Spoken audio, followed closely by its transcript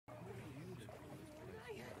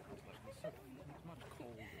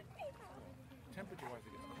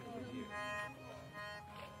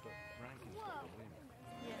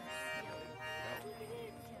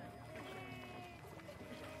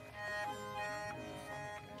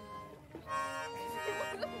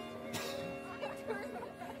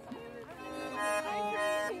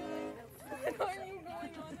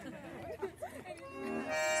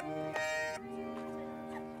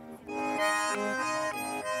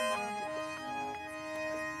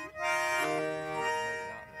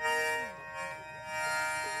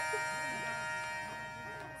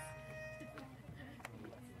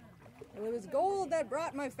gold that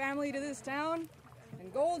brought my family to this town,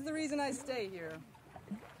 and gold's the reason I stay here.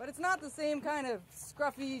 But it's not the same kind of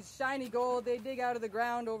scruffy, shiny gold they dig out of the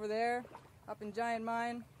ground over there, up in Giant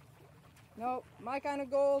Mine. No, my kind of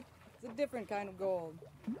gold is a different kind of gold.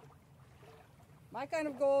 My kind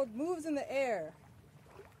of gold moves in the air.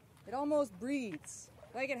 It almost breathes,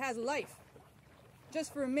 like it has life,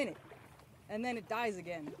 just for a minute, and then it dies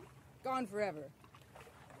again, gone forever.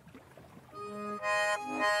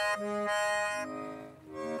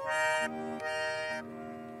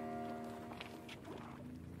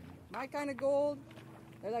 My kind of gold,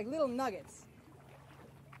 they're like little nuggets.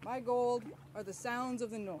 My gold are the sounds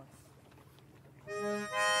of the North.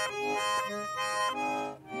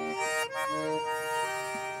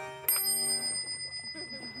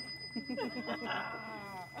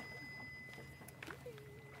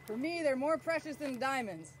 For me, they're more precious than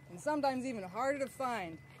diamonds, and sometimes even harder to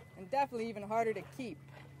find, and definitely even harder to keep.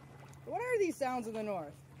 But what are these sounds of the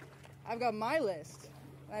North? I've got my list,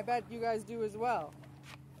 and I bet you guys do as well.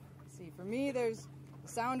 See, for me, there's the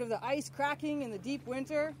sound of the ice cracking in the deep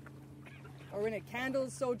winter, or when it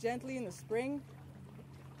candles so gently in the spring,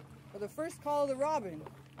 or the first call of the robin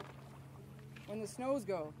when the snows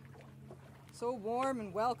go, so warm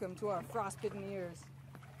and welcome to our frostbitten ears,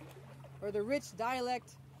 or the rich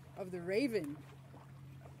dialect of the raven,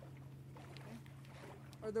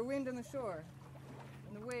 or the wind on the shore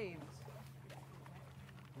and the waves,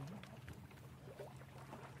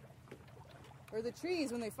 or the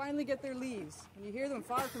trees when they finally get their leaves, and you hear them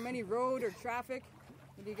far from any road or traffic,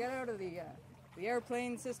 and you get out of the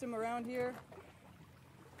airplane system around here.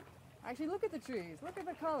 Actually, look at the trees, look at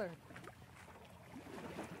the color.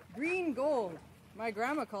 Green gold, my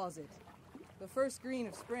grandma calls it, the first green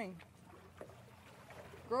of spring.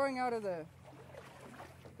 Growing out of the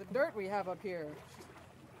dirt we have up here.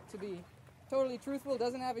 To be totally truthful,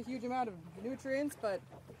 doesn't have a huge amount of nutrients, but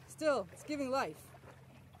still, it's giving life.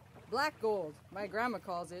 Black gold, my grandma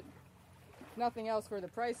calls it. Nothing else for the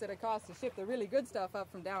price that it costs to ship the really good stuff up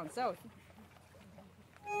from down south.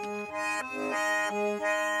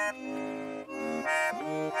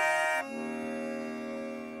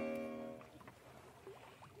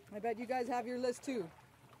 I bet you guys have your list too,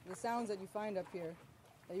 the sounds that you find up here,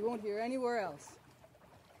 that you won't hear anywhere else.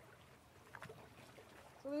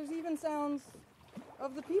 So there's even sounds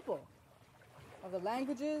of the people, of the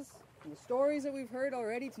languages, and the stories that we've heard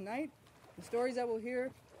already tonight, the stories that we'll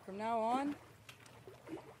hear from now on,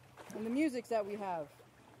 and the musics that we have.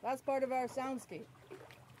 That's part of our soundscape,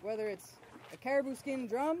 whether it's a caribou skin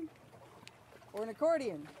drum or an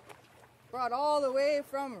accordion, brought all the way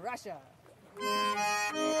from Russia.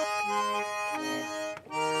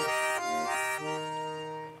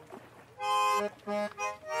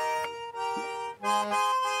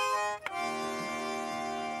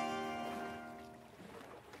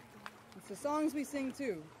 It's the songs we sing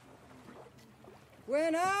too.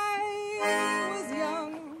 When I was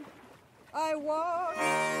young, I walked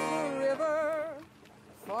the river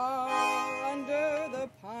far under the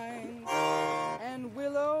pines and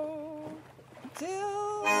willow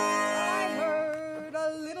till I heard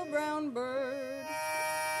a little brown bird.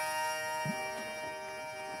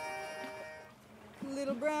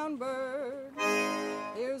 Little brown bird,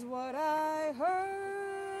 here's what I heard.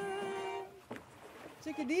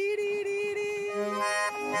 Chickadee-dee-dee-dee,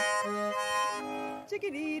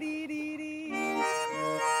 chickadee-dee-dee-dee,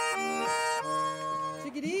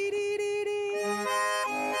 chickadee-dee-dee-dee,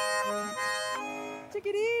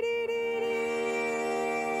 chickadee-dee-dee-dee.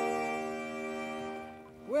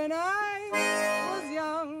 When I was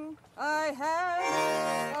young, I had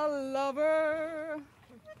a lover.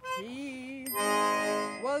 He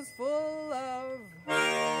was full of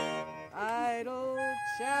idle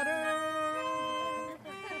chatter.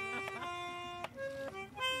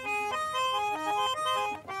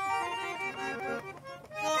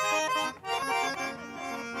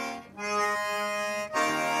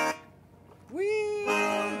 We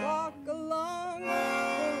would walk along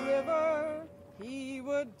the river, he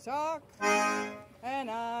would talk,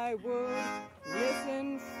 and I would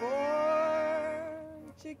listen for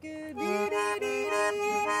chickadee-dee-dee-dee,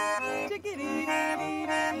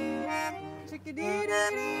 chickadee-dee-dee-dee,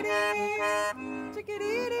 chickadee-dee-dee-dee,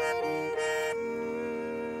 chickadee-dee-dee-dee.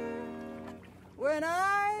 When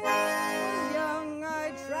I was young,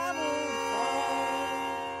 I traveled far.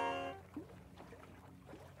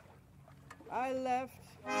 I left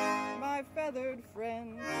my feathered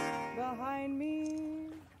friend behind me.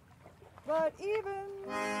 But even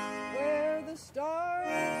where the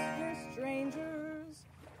stars were strangers,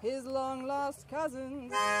 his long-lost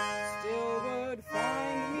cousins still would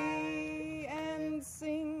find me and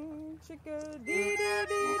sing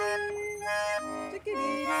Chickadee-dee-dee-dee,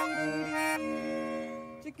 chickadee-dee-dee-dee,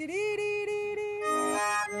 chickadee-dee-dee-dee,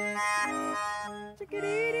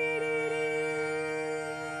 chickadee-dee-dee-dee.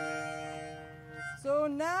 So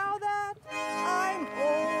now that I'm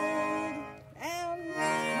old and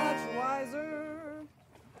much wiser,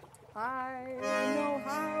 I know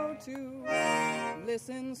how to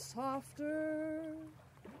listen softer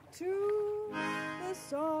to the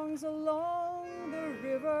songs along the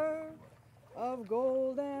river of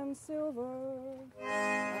gold and silver.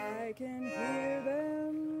 I can hear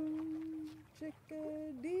them,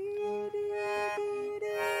 chickadee-dee-dee-dee,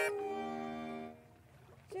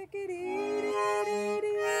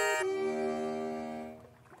 chickadee-dee-dee-dee,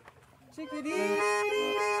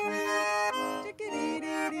 chickadee-dee-dee-dee,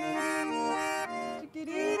 chickadee-dee-dee-dee,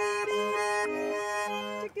 chickadee-dee-dee-dee,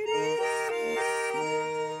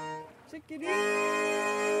 chickadee.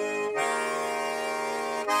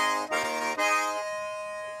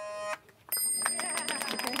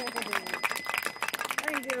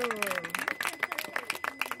 Thank you.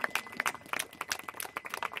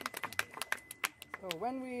 So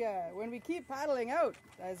when we keep paddling out,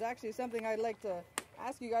 that's actually something I'd like to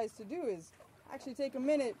ask you guys to do, is actually take a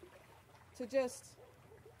minute to just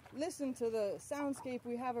listen to the soundscape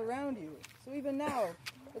we have around you. So even now,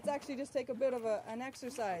 let's actually just take a bit of an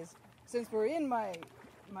exercise. Since we're in my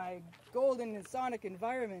golden and sonic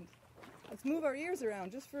environment, let's move our ears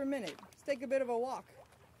around just for a minute. Let's take a bit of a walk.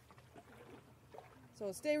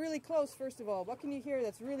 So stay really close first of all. What can you hear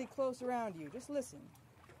that's really close around you? Just listen.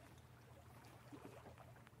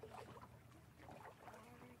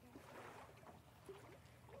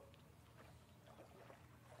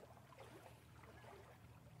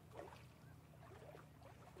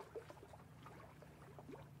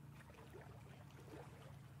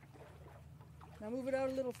 Now move it out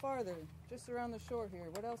a little farther, just around the shore here.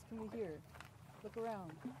 What else can we hear? Look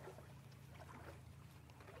around.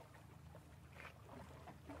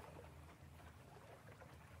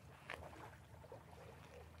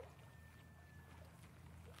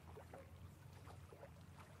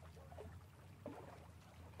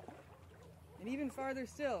 And even farther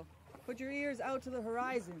still, put your ears out to the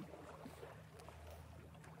horizon.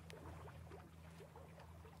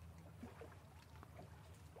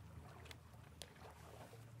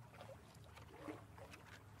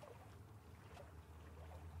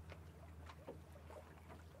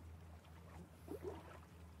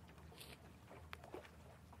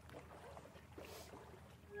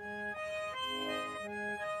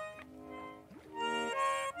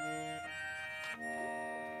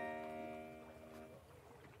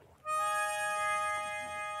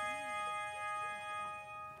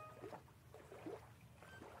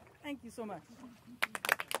 Thank you so much.